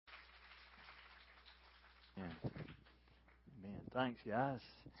Thanks, guys.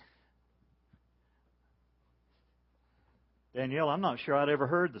 Danielle, I'm not sure I'd ever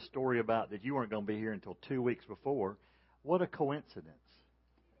heard the story about that you weren't going to be here until 2 weeks before. What a coincidence.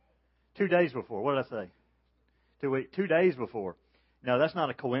 2 days before. What did I say? 2 days before. No, that's not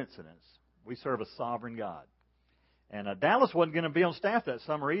a coincidence. We serve a sovereign God. And Dallas wasn't going to be on staff that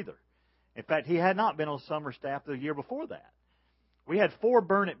summer either. In fact, he had not been on summer staff the year before that. We had 4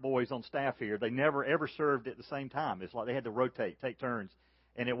 Burnett boys on staff here. They never, ever served at the same time. It's like they had to rotate, take turns.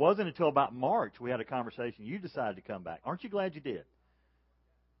 And it wasn't until about March we had a conversation. You decided to come back. Aren't you glad you did?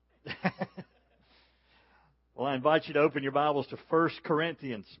 Well, I invite you to open your Bibles to 1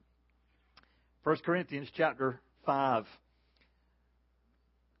 Corinthians. 1 Corinthians chapter 5.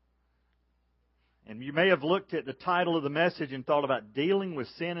 And you may have looked at the title of the message and thought about dealing with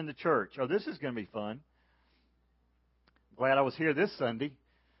sin in the church. Oh, this is going to be fun. Glad I was here this Sunday.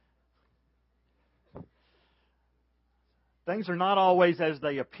 Things are not always as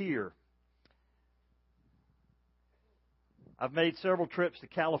they appear. I've made several trips to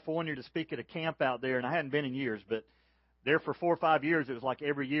California to speak at a camp out there, and I hadn't been in years, but there for 4 or 5 years, it was like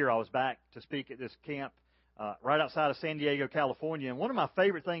every year I was back to speak at this camp right outside of San Diego, California. And one of my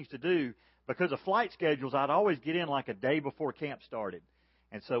favorite things to do, because of flight schedules, I'd always get in like a day before camp started.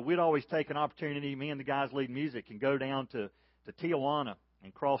 And so we'd always take an opportunity, me and the guys leading music, and go down to Tijuana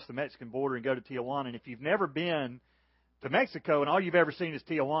and cross the Mexican border and go to Tijuana. And if you've never been to Mexico and all you've ever seen is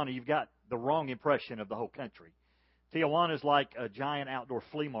Tijuana, you've got the wrong impression of the whole country. Tijuana is like a giant outdoor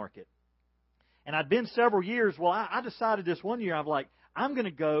flea market. And I'd been several years. Well, I decided this one year, I'm going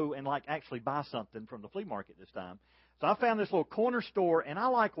to go and actually buy something from the flea market this time. So I found this little corner store, and I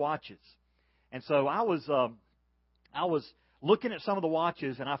like watches. And so I was looking at some of the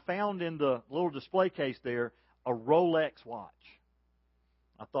watches, and I found in the little display case there a Rolex watch.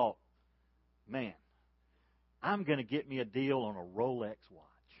 I thought, man, I'm going to get me a deal on a Rolex watch.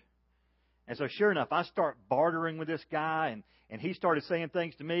 And so sure enough, I start bartering with this guy, and he started saying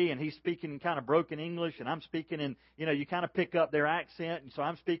things to me, and he's speaking in kind of broken English, and I'm speaking in, you kind of pick up their accent, and so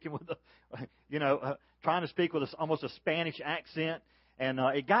I'm speaking with, trying to speak with almost a Spanish accent. And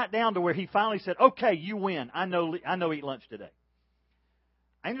it got down to where he finally said, okay, you win. I know eat lunch today.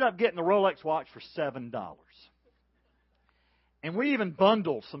 I ended up getting the Rolex watch for $7. And we even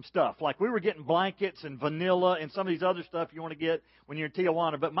bundled some stuff. Like we were getting blankets and vanilla and some of these other stuff you want to get when you're in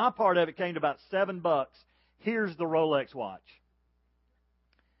Tijuana. But my part of it came to about $7. Here's the Rolex watch.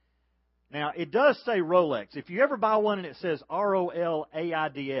 Now, it does say Rolex. If you ever buy one and it says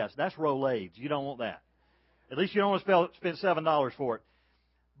R-O-L-A-I-D-S, that's Rolaids. You don't want that. At least you don't want to spend $7 for it.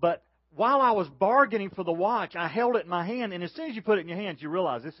 But while I was bargaining for the watch, I held it in my hand. And as soon as you put it in your hands, you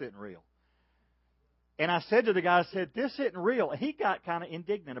realize this isn't real. And I said to the guy, this isn't real. And he got kind of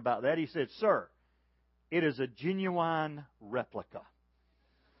indignant about that. He said, sir, it is a genuine replica.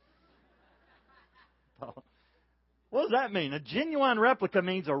 What does that mean? A genuine replica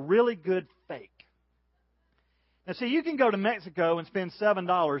means a really good fake. Now, see, you can go to Mexico and spend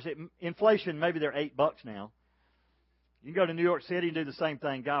 $7. Inflation, maybe they're $8 now. You can go to New York City and do the same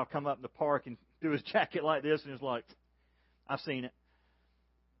thing. Guy will come up in the park and do his jacket like this, and it's like, I've seen it.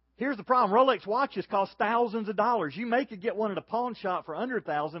 Here's the problem. Rolex watches cost thousands of dollars. You may could get one at a pawn shop for under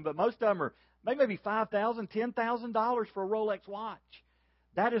 $1,000, but most of them are maybe $5,000, $10,000 for a Rolex watch.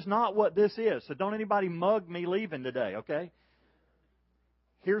 That is not what this is. So don't anybody mug me leaving today, okay?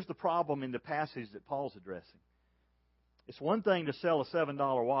 Here's the problem in the passage that Paul's addressing. It's one thing to sell a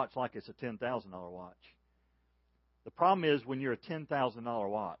 $7 watch like it's a $10,000 watch. The problem is when you're a $10,000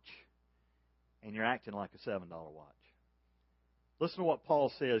 watch and you're acting like a $7 watch. Listen to what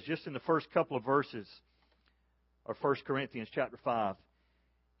Paul says just in the first couple of verses of 1 Corinthians chapter 5.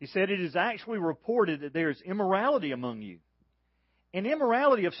 He said, it is actually reported that there is immorality among you. And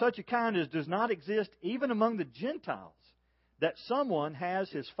immorality of such a kind as does not exist even among the Gentiles, that someone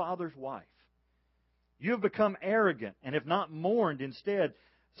has his father's wife. You have become arrogant and have not mourned instead,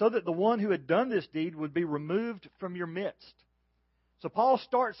 so that the one who had done this deed would be removed from your midst. So Paul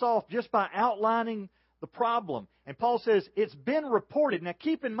starts off just by outlining the problem. And Paul says, it's been reported. Now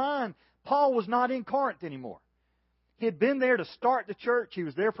keep in mind, Paul was not in Corinth anymore. He had been there to start the church. He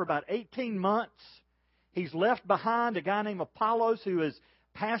was there for about 18 months. He's left behind a guy named Apollos who is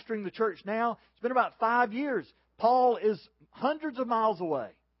pastoring the church now. It's been about 5 years. Paul is hundreds of miles away.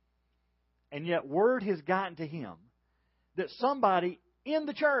 And yet word has gotten to him that somebody in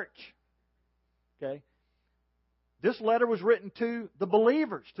the church, okay, this letter was written to the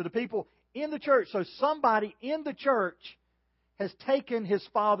believers, to the people in the church. So somebody in the church has taken his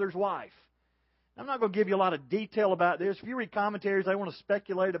father's wife. I'm not going to give you a lot of detail about this. If you read commentaries, they want to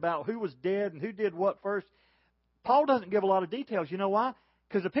speculate about who was dead and who did what first. Paul doesn't give a lot of details. You know why?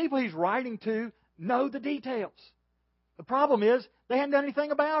 Because the people he's writing to know the details. The problem is they hadn't done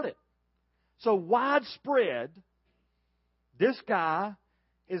anything about it. So widespread, this guy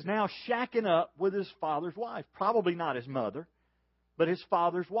is now shacking up with his father's wife. Probably not his mother, but his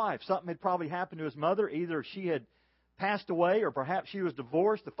father's wife. Something had probably happened to his mother. Either she had passed away or perhaps she was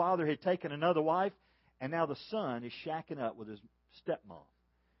divorced. The father had taken another wife. And now the son is shacking up with his stepmom.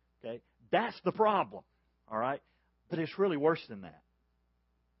 Okay? That's the problem. All right? But it's really worse than that.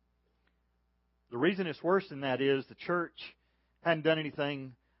 The reason it's worse than that is the church hadn't done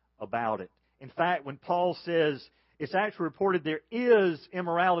anything about it. In fact, when Paul says it's actually reported there is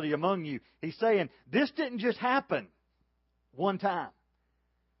immorality among you, he's saying this didn't just happen one time.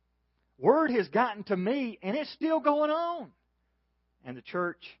 Word has gotten to me, and it's still going on. And the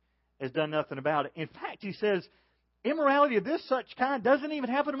church has done nothing about it. In fact, he says immorality of this such kind doesn't even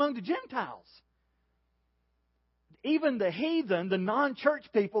happen among the Gentiles. Even the heathen, the non-church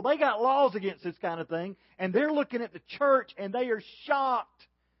people, they got laws against this kind of thing, and they're looking at the church, and they are shocked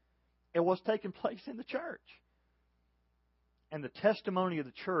at what's taking place in the church. And the testimony of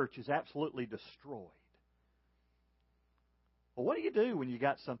the church is absolutely destroyed. Well, what do you do when you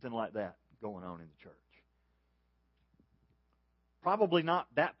got something like that going on in the church? Probably not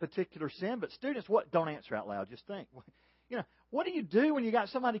that particular sin, but students, don't answer out loud. Just think. What do you do when you got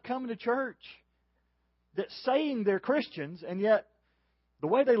somebody coming to church that's saying they're Christians, and yet the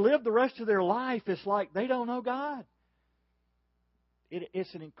way they live the rest of their life is like they don't know God?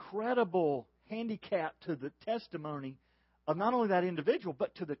 It's an incredible handicap to the testimony of not only that individual,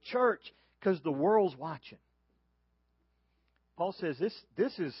 but to the church, because the world's watching. Paul says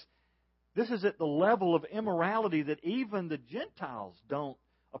this is at the level of immorality that even the Gentiles don't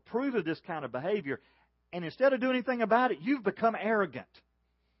approve of this kind of behavior. And instead of doing anything about it, you've become arrogant.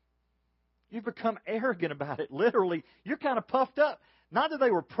 You've become arrogant about it. Literally, you're kind of puffed up. Not that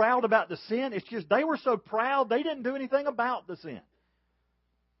they were proud about the sin. It's just they were so proud they didn't do anything about the sin.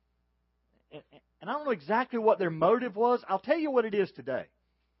 And I don't know exactly what their motive was. I'll tell you what it is today.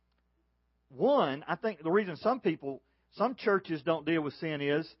 One, I think the reason some churches don't deal with sin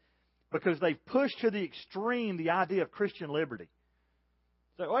is because they've pushed to the extreme the idea of Christian liberty.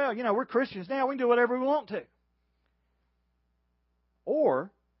 So, we're Christians now. We can do whatever we want to.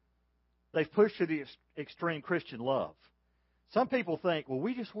 Or they've pushed to the extreme Christian love. Some people think,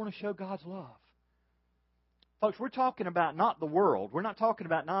 we just want to show God's love. Folks, we're talking about not the world. We're not talking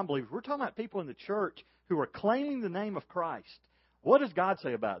about non-believers. We're talking about people in the church who are claiming the name of Christ. What does God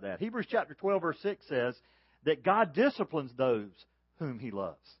say about that? Hebrews chapter 12, verse 6 says that God disciplines those whom He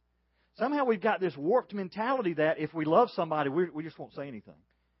loves. Somehow we've got this warped mentality that if we love somebody, we just won't say anything.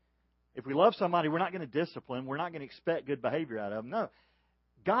 If we love somebody, we're not going to discipline. We're not going to expect good behavior out of them. No.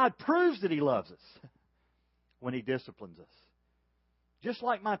 God proves that He loves us when He disciplines us. Just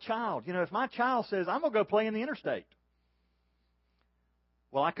like my child. If my child says, I'm going to go play in the interstate.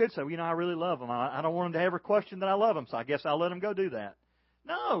 Well, I could say, I really love them. I don't want them to ever question that I love them, so I guess I'll let them go do that.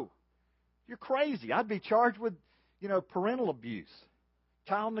 No. You're crazy. I'd be charged with, parental abuse,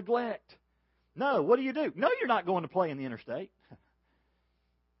 child neglect. No, what do? No, you're not going to play in the interstate.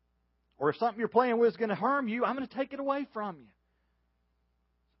 Or if something you're playing with is going to harm you, I'm going to take it away from you.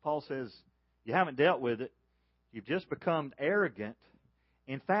 Paul says, you haven't dealt with it. You've just become arrogant.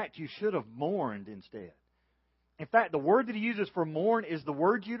 In fact, you should have mourned instead. In fact, the word that he uses for mourn is the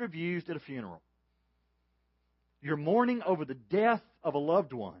word you'd have used at a funeral. You're mourning over the death of a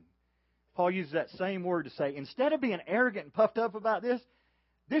loved one. Paul uses that same word to say, instead of being arrogant and puffed up about this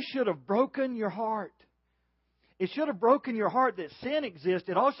should have broken your heart. It should have broken your heart that sin exists.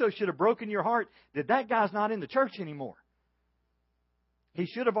 It also should have broken your heart that guy's not in the church anymore. He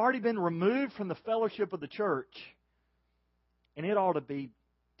should have already been removed from the fellowship of the church. And it ought to be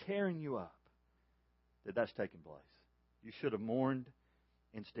tearing you up that's taking place. You should have mourned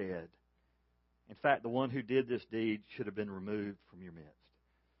instead. In fact, the one who did this deed should have been removed from your midst.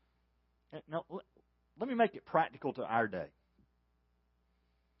 Now, let me make it practical to our day.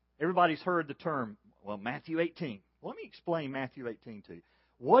 Everybody's heard the term, Matthew 18. Let me explain Matthew 18 to you.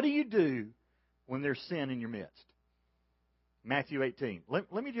 What do you do when there's sin in your midst? Matthew 18.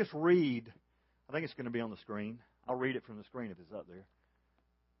 Let me just read. I think it's going to be on the screen. I'll read it from the screen if it's up there.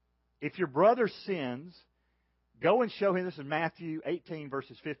 If your brother sins, go and show him. This is Matthew 18,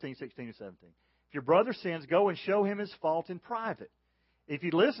 verses 15, 16, and 17. If your brother sins, go and show him his fault in private. If he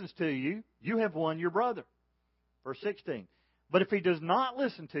listens to you, you have won your brother. Verse 16. But if he does not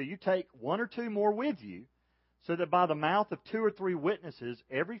listen to you, take one or two more with you, so that by the mouth of two or three witnesses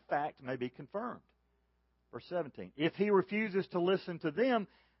every fact may be confirmed. Verse 17. If he refuses to listen to them,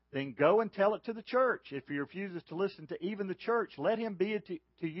 then go and tell it to the church. If he refuses to listen to even the church, let him be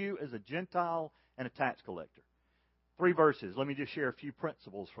to you as a Gentile and a tax collector. 3 verses. Let me just share a few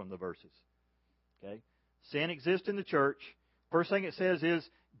principles from the verses. Okay? Sin exists in the church. First thing it says is,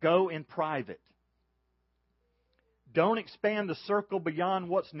 go in private. Don't expand the circle beyond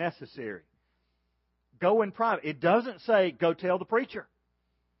what's necessary. Go in private. It doesn't say, go tell the preacher.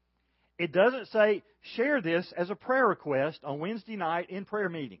 It doesn't say, share this as a prayer request on Wednesday night in prayer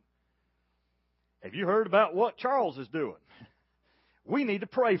meeting. Have you heard about what Charles is doing? We need to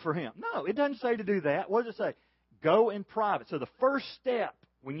pray for him. No, it doesn't say to do that. What does it say? Go in private. So the first step,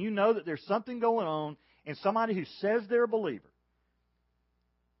 when you know that there's something going on in somebody who says they're a believer,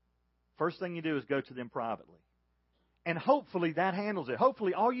 first thing you do is go to them privately. And hopefully that handles it.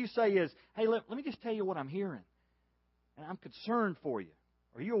 Hopefully all you say is, hey, let me just tell you what I'm hearing. And I'm concerned for you.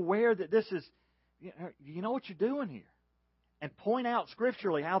 Are you aware that this is, you know what you're doing here? And point out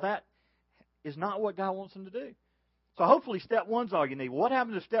scripturally how that is not what God wants them to do. So hopefully step 1's all you need. What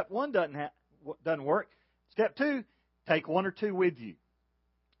happens if step 1 doesn't work? Step 2, take 1 or 2 with you.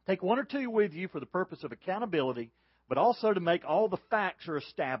 Take 1 or 2 with you for the purpose of accountability, but also to make all the facts are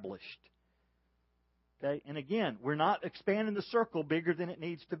established. Okay? And again, we're not expanding the circle bigger than it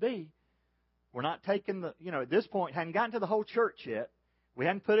needs to be. We're not taking at this point, hadn't gotten to the whole church yet. We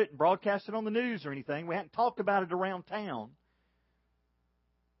hadn't put it and broadcast it on the news or anything. We hadn't talked about it around town.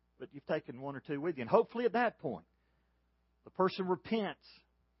 But you've taken 1 or 2 with you. And hopefully at that point, the person repents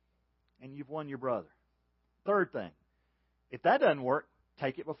and you've won your brother. Third thing, if that doesn't work,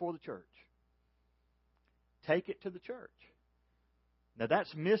 take it before the church. Take it to the church. Now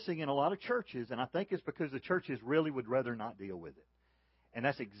that's missing in a lot of churches, and I think it's because the churches really would rather not deal with it. And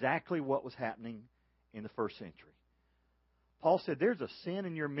that's exactly what was happening in the first century. Paul said there's a sin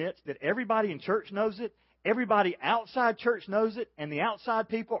in your midst that everybody in church knows it, everybody outside church knows it, and the outside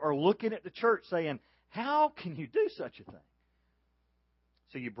people are looking at the church saying, how can you do such a thing?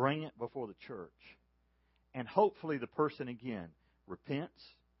 So you bring it before the church. And hopefully the person, again, repents,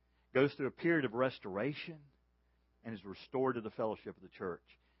 goes through a period of restoration, and is restored to the fellowship of the church.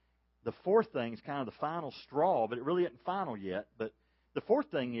 The fourth thing is kind of the final straw, but it really isn't final yet. But the fourth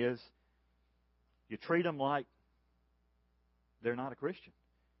thing is you treat them like they're not a Christian.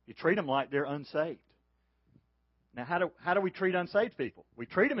 You treat them like they're unsaved. Now, how do we treat unsaved people? We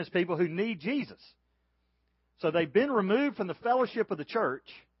treat them as people who need Jesus. So they've been removed from the fellowship of the church,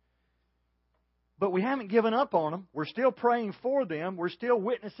 but we haven't given up on them. We're still praying for them. We're still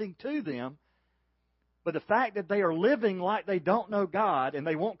witnessing to them. But the fact that they are living like they don't know God and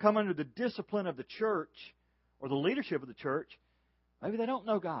they won't come under the discipline of the church or the leadership of the church, maybe they don't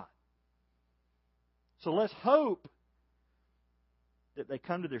know God. So let's hope that they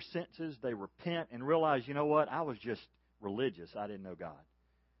come to their senses, they repent, and realize, you know what, I was just religious. I didn't know God.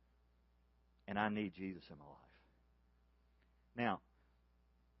 And I need Jesus in my life. Now,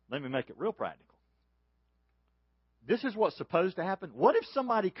 let me make it real practical. This is what's supposed to happen. What if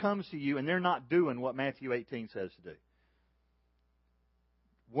somebody comes to you and they're not doing what Matthew 18 says to do?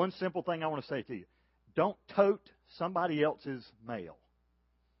 One simple thing I want to say to you. Don't tote somebody else's mail.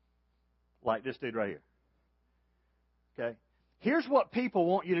 Like this dude right here. Okay? Here's what people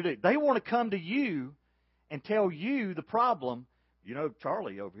want you to do. They want to come to you and tell you the problem. You know,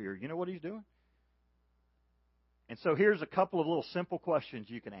 Charlie over here, you know what he's doing? And so here's a couple of little simple questions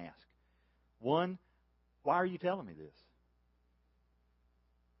you can ask. One, why are you telling me this?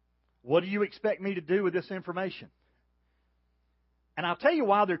 What do you expect me to do with this information? And I'll tell you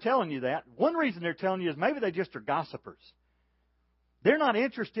why they're telling you that. One reason they're telling you is maybe they just are gossipers. They're not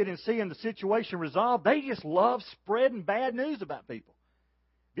interested in seeing the situation resolved. They just love spreading bad news about people.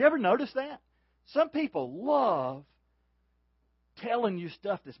 Have you ever noticed that? Some people love telling you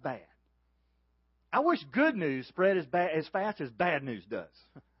stuff that's bad. I wish good news spread as fast as bad news does.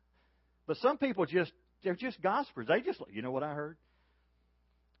 But some people they're just gossipers. They just, you know what I heard?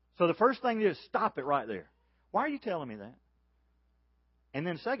 So the first thing is stop it right there. Why are you telling me that? And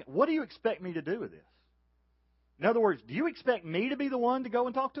then second, what do you expect me to do with this? In other words, do you expect me to be the one to go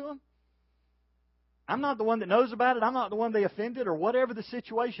and talk to them? I'm not the one that knows about it. I'm not the one they offended or whatever the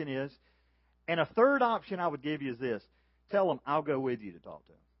situation is. And a third option I would give you is this. Tell them, I'll go with you to talk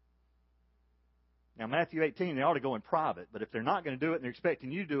to them. Now, Matthew 18, they ought to go in private. But if they're not going to do it and they're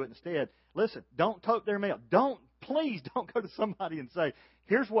expecting you to do it instead, listen, don't tote their mail. Please don't go to somebody and say,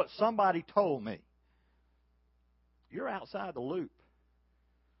 here's what somebody told me. You're outside the loop.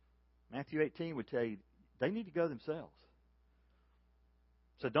 Matthew 18 would tell you, they need to go themselves.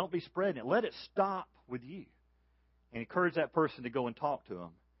 So don't be spreading it. Let it stop with you. And encourage that person to go and talk to them.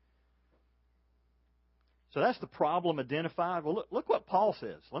 So that's the problem identified. Well, look what Paul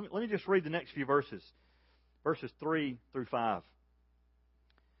says. Let me just read the next few verses. Verses 3 through 5.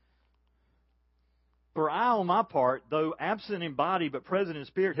 For I, on my part, though absent in body but present in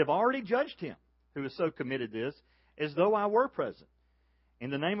spirit, have already judged him who has so committed this, as though I were present. In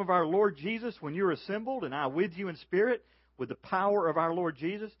the name of our Lord Jesus, when you are assembled, and I with you in spirit, with the power of our Lord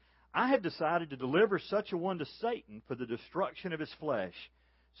Jesus, I have decided to deliver such a one to Satan for the destruction of his flesh,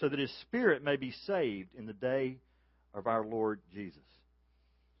 so that his spirit may be saved in the day of our Lord Jesus.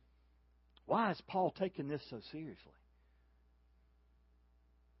 Why is Paul taking this so seriously?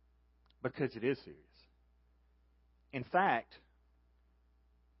 Because it is serious. In fact,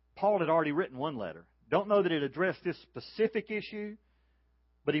 Paul had already written one letter. Don't know that it addressed this specific issue,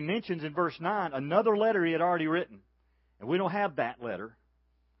 but he mentions in verse 9 another letter he had already written. And we don't have that letter.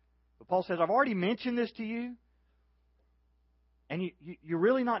 But Paul says, I've already mentioned this to you, and you're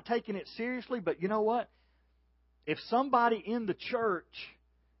really not taking it seriously, but you know what? If somebody in the church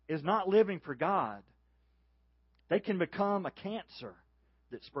is not living for God, they can become a cancer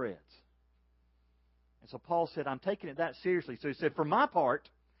that spreads. And so Paul said, I'm taking it that seriously. So he said, for my part,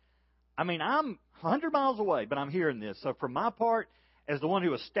 I'm 100 miles away, but I'm hearing this. So for my part, as the one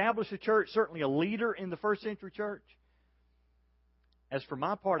who established the church, certainly a leader in the first century church, as for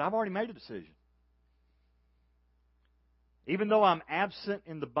my part, I've already made a decision. Even though I'm absent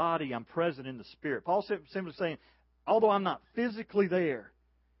in the body, I'm present in the spirit. Paul simply saying, although I'm not physically there,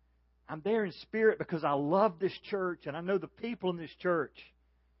 I'm there in spirit because I love this church and I know the people in this church.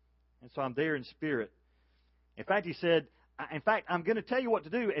 And so I'm there in spirit. In fact, he said, I'm going to tell you what to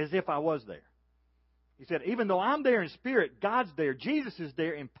do as if I was there. He said, even though I'm there in spirit, God's there. Jesus is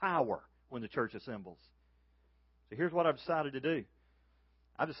there in power when the church assembles. So here's what I've decided to do.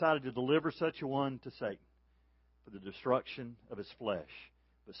 I've decided to deliver such a one to Satan for the destruction of his flesh,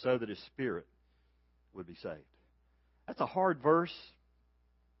 but so that his spirit would be saved. That's a hard verse.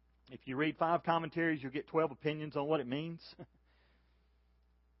 If you read 5 commentaries, you'll get 12 opinions on what it means.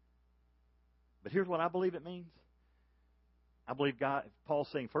 But here's what I believe it means. I believe Paul's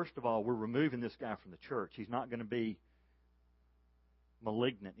saying, first of all, we're removing this guy from the church. He's not going to be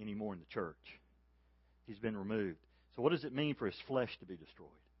malignant anymore in the church. He's been removed. So what does it mean for his flesh to be destroyed?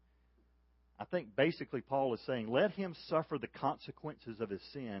 I think basically Paul is saying, let him suffer the consequences of his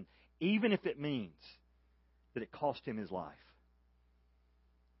sin, even if it means that it cost him his life.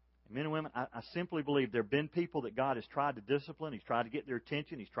 And men and women, I simply believe there have been people that God has tried to discipline. He's tried to get their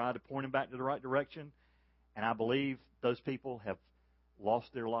attention. He's tried to point them back to the right direction. And I believe those people have lost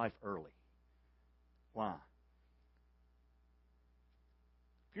their life early. Why?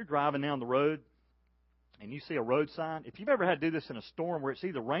 If you're driving down the road and you see a road sign, if you've ever had to do this in a storm where it's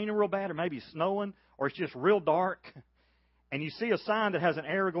either raining real bad or maybe snowing or it's just real dark, and you see a sign that has an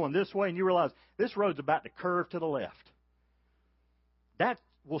arrow going this way and you realize this road's about to curve to the left, that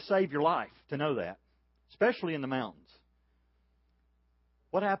will save your life to know that, especially in the mountains.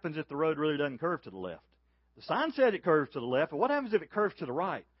 What happens if the road really doesn't curve to the left? The sign said it curves to the left, but what happens if it curves to the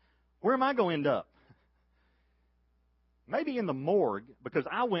right? Where am I going to end up? Maybe in the morgue, because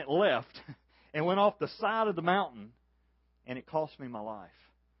I went left and went off the side of the mountain, and it cost me my life.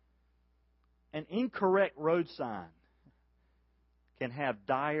 An incorrect road sign can have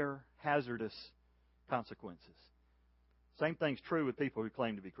dire, hazardous consequences. Same thing's true with people who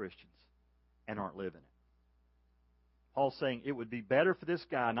claim to be Christians and aren't living it. Paul's saying it would be better for this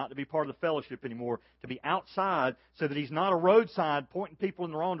guy not to be part of the fellowship anymore, to be outside so that he's not a roadside pointing people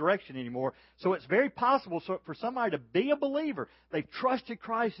in the wrong direction anymore. So it's very possible for somebody to be a believer. They've trusted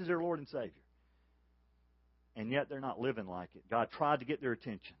Christ as their Lord and Savior. And yet they're not living like it. God tried to get their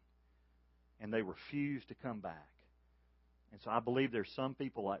attention, and they refused to come back. And so I believe there's some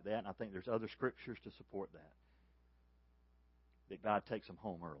people like that, and I think there's other scriptures to support that God takes them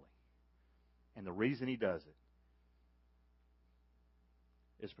home early. And the reason He does it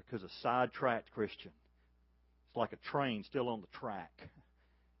is because a sidetracked Christian, it's like a train still on the track,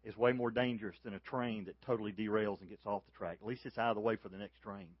 is way more dangerous than a train that totally derails and gets off the track. At least it's out of the way for the next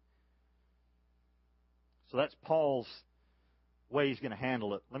train. So that's Paul's way he's going to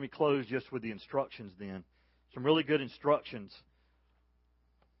handle it. Let me close just with the instructions then. Some really good instructions.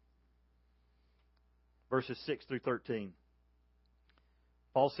 Verses 6 through 13.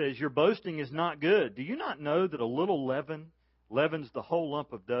 Paul says, your boasting is not good. Do you not know that a little leaven leavens the whole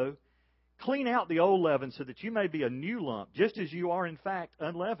lump of dough? Clean out the old leaven so that you may be a new lump, just as you are in fact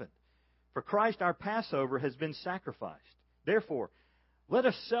unleavened. For Christ our Passover has been sacrificed. Therefore, let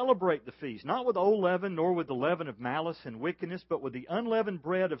us celebrate the feast, not with old leaven, nor with the leaven of malice and wickedness, but with the unleavened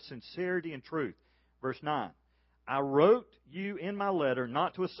bread of sincerity and truth. Verse 9, I wrote you in my letter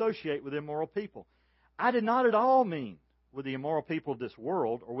not to associate with immoral people. I did not at all mean with the immoral people of this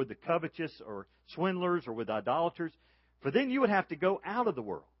world, or with the covetous, or swindlers, or with idolaters, for then you would have to go out of the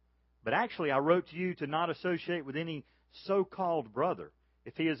world. But actually, I wrote to you to not associate with any so-called brother,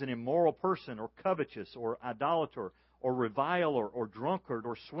 if he is an immoral person, or covetous, or idolater, or reviler, or drunkard,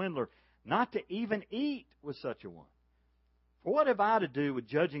 or swindler, not to even eat with such a one. For what have I to do with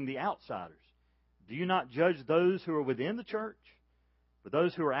judging the outsiders? Do you not judge those who are within the church? But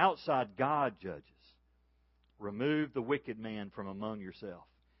those who are outside, God judges. Remove the wicked man from among yourself.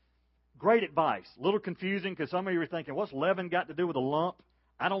 Great advice. A little confusing because some of you are thinking, what's leaven got to do with a lump?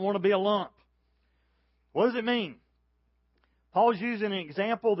 I don't want to be a lump. What does it mean? Paul's using an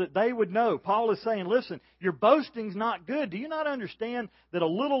example that they would know. Paul is saying, listen, your boasting's not good. Do you not understand that a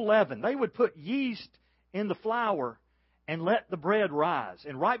little leaven, they would put yeast in the flour and let the bread rise.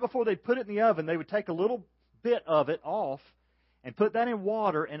 And right before they put it in the oven, they would take a little bit of it off and put that in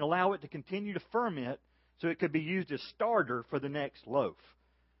water and allow it to continue to ferment so it could be used as starter for the next loaf.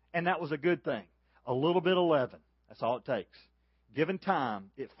 And that was a good thing. A little bit of leaven. That's all it takes. Given time,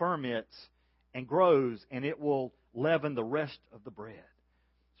 it ferments and grows, and it will leaven the rest of the bread.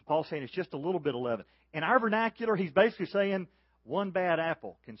 So Paul's saying it's just a little bit of leaven. In our vernacular, he's basically saying one bad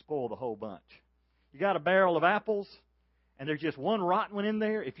apple can spoil the whole bunch. You got a barrel of apples, and there's just one rotten one in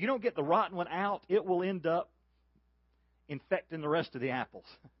there. If you don't get the rotten one out, it will end up infecting the rest of the apples.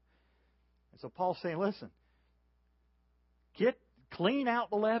 And so Paul's saying, listen, clean out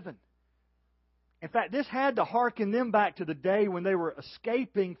the leaven. In fact, this had to hearken them back to the day when they were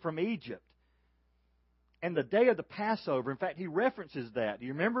escaping from Egypt. And the day of the Passover. In fact, he references that. Do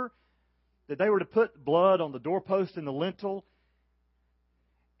you remember that they were to put blood on the doorpost and the lintel?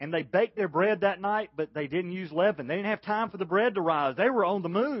 And they baked their bread that night, but they didn't use leaven. They didn't have time for the bread to rise. They were on the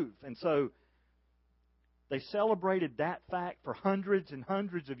move. And so they celebrated that fact for hundreds and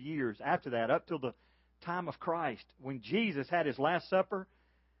hundreds of years after that, up till the time of Christ. When Jesus had His Last Supper,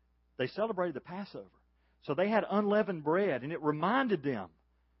 they celebrated the Passover. So they had unleavened bread, and it reminded them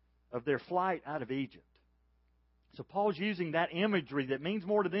of their flight out of Egypt. So Paul's using that imagery that means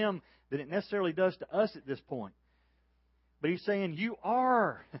more to them than it necessarily does to us at this point. But he's saying, you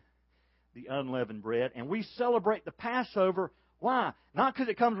are the unleavened bread, and we celebrate the Passover. Why? Not because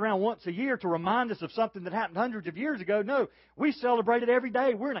it comes around once a year to remind us of something that happened hundreds of years ago. No, we celebrate it every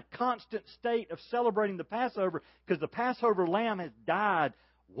day. We're in a constant state of celebrating the Passover because the Passover lamb has died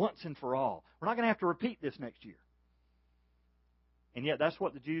once and for all. We're not going to have to repeat this next year. And yet that's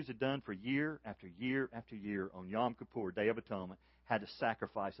what the Jews had done for year after year after year on Yom Kippur, Day of Atonement, had to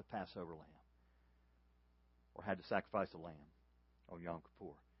sacrifice a Passover lamb. Or had to sacrifice a lamb on Yom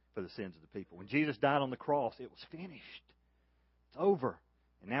Kippur for the sins of the people. When Jesus died on the cross, it was finished. It's over.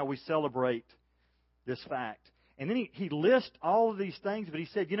 And now we celebrate this fact. And then he lists all of these things, but he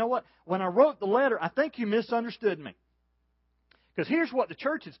said, you know what? When I wrote the letter, I think you misunderstood me. Because here's what the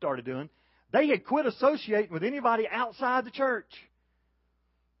church had started doing. They had quit associating with anybody outside the church.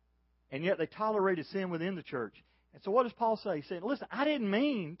 And yet they tolerated sin within the church. And so what does Paul say? He said, listen, I didn't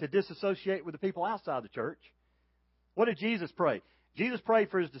mean to disassociate with the people outside the church. What did Jesus pray? Jesus prayed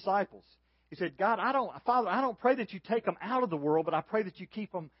for His disciples. He said, Father, I don't pray that you take them out of the world, but I pray that you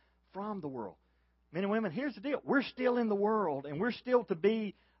keep them from the world. Men and women, here's the deal. We're still in the world, and we're still to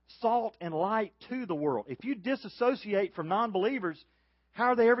be salt and light to the world. If you disassociate from non-believers, how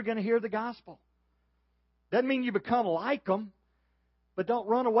are they ever going to hear the gospel? Doesn't mean you become like them, but don't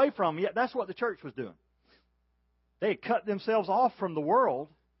run away from them. Yet that's what the church was doing. They had cut themselves off from the world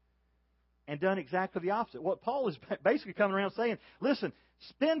and done exactly the opposite. What Paul is basically coming around saying, listen,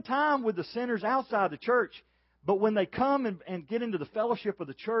 spend time with the sinners outside the church, but when they come and get into the fellowship of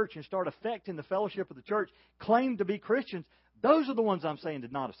the church and start affecting the fellowship of the church, claim to be Christians, those are the ones I'm saying to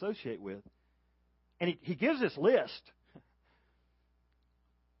not associate with. And he gives this list.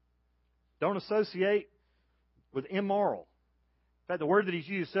 Don't associate with immoral. In fact, the word that he's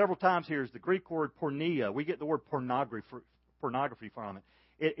used several times here is the Greek word porneia. We get the word pornography from it.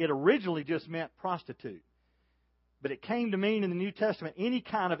 It originally just meant prostitute. But it came to mean in the New Testament any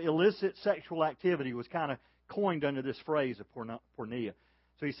kind of illicit sexual activity was kind of coined under this phrase of porneia.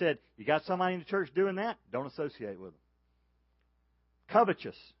 So he said, you got somebody in the church doing that? Don't associate with them.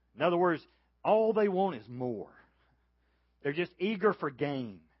 Covetous. In other words, all they want is more. They're just eager for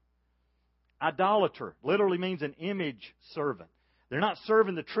gain. Idolater literally means an image servant. They're not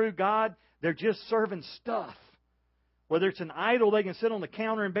serving the true God. They're just serving stuff. Whether it's an idol they can sit on the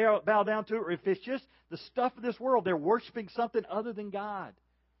counter and bow down to, or if it's just the stuff of this world, they're worshiping something other than God.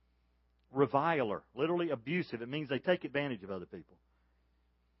 Reviler, literally abusive. It means they take advantage of other people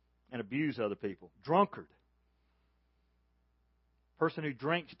and abuse other people. Drunkard. person who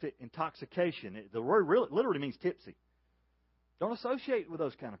drinks to intoxication. The word literally means tipsy. Don't associate with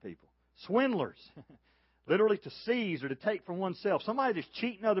those kind of people. Swindlers. Literally to seize or to take from oneself. Somebody that's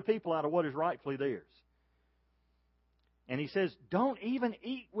cheating other people out of what is rightfully theirs. And he says, don't even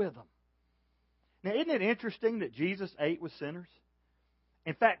eat with them. Now, isn't it interesting that Jesus ate with sinners?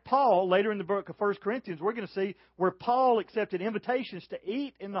 In fact, Paul, later in the book of 1 Corinthians, we're going to see where Paul accepted invitations to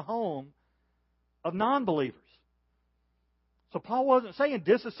eat in the home of non-believers. So Paul wasn't saying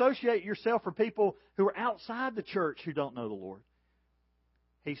disassociate yourself from people who are outside the church who don't know the Lord.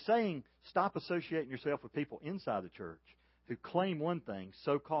 He's saying stop associating yourself with people inside the church who claim one thing,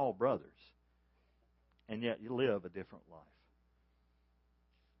 so-called brothers, and yet you live a different life.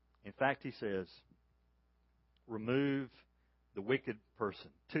 In fact, he says, remove the wicked person.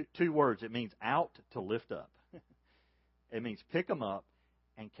 Two words. It means out to lift up. It means pick them up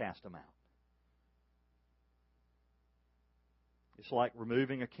and cast them out. It's like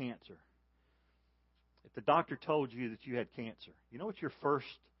removing a cancer. If the doctor told you that you had cancer, you know what your first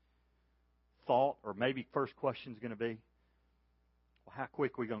thought or maybe first question is going to be? Well, how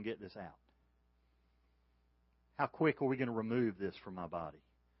quick are we going to get this out? How quick are we going to remove this from my body?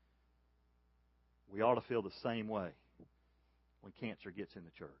 We ought to feel the same way when cancer gets in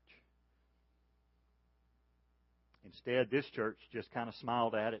the church. Instead, this church just kind of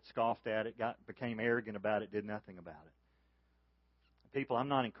smiled at it, scoffed at it, became arrogant about it, did nothing about it. People, I'm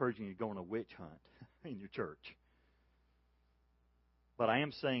not encouraging you to go on a witch hunt in your church. But I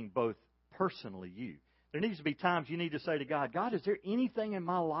am saying both personally you. There needs to be times you need to say to God, God, is there anything in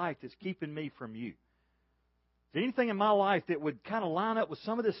my life that's keeping me from you? Is there anything in my life that would kind of line up with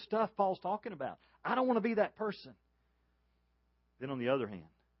some of this stuff Paul's talking about? I don't want to be that person. Then on the other hand,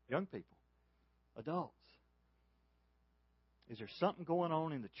 young people, adults, is there something going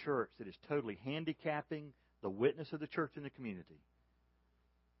on in the church that is totally handicapping the witness of the church in the community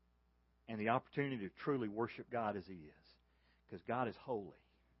and the opportunity to truly worship God as He is? Because God is holy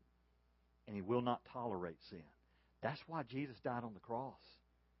and He will not tolerate sin. That's why Jesus died on the cross,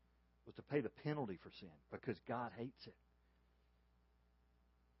 was to pay the penalty for sin, because God hates it.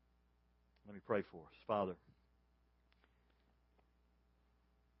 Let me pray for us. Father,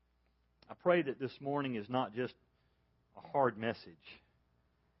 I pray that this morning is not just a hard message,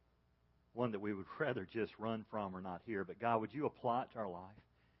 one that we would rather just run from or not hear, but God, would you apply it to our life?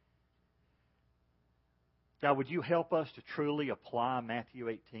 God, would you help us to truly apply Matthew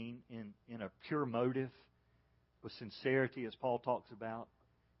 18 in a pure motive, with sincerity, as Paul talks about,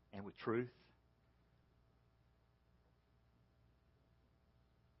 and with truth?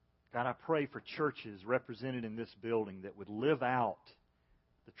 God, I pray for churches represented in this building that would live out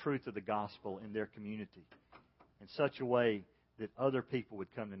the truth of the gospel in their community in such a way that other people would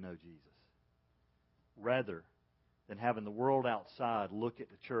come to know Jesus, rather than having the world outside look at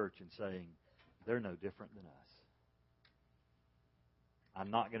the church and saying, they're no different than us. I'm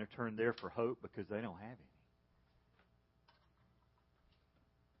not going to turn there for hope because they don't have any.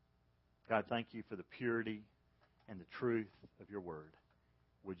 God, thank you for the purity and the truth of your word.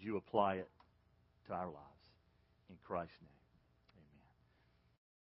 Would you apply it to our lives? In Christ's name.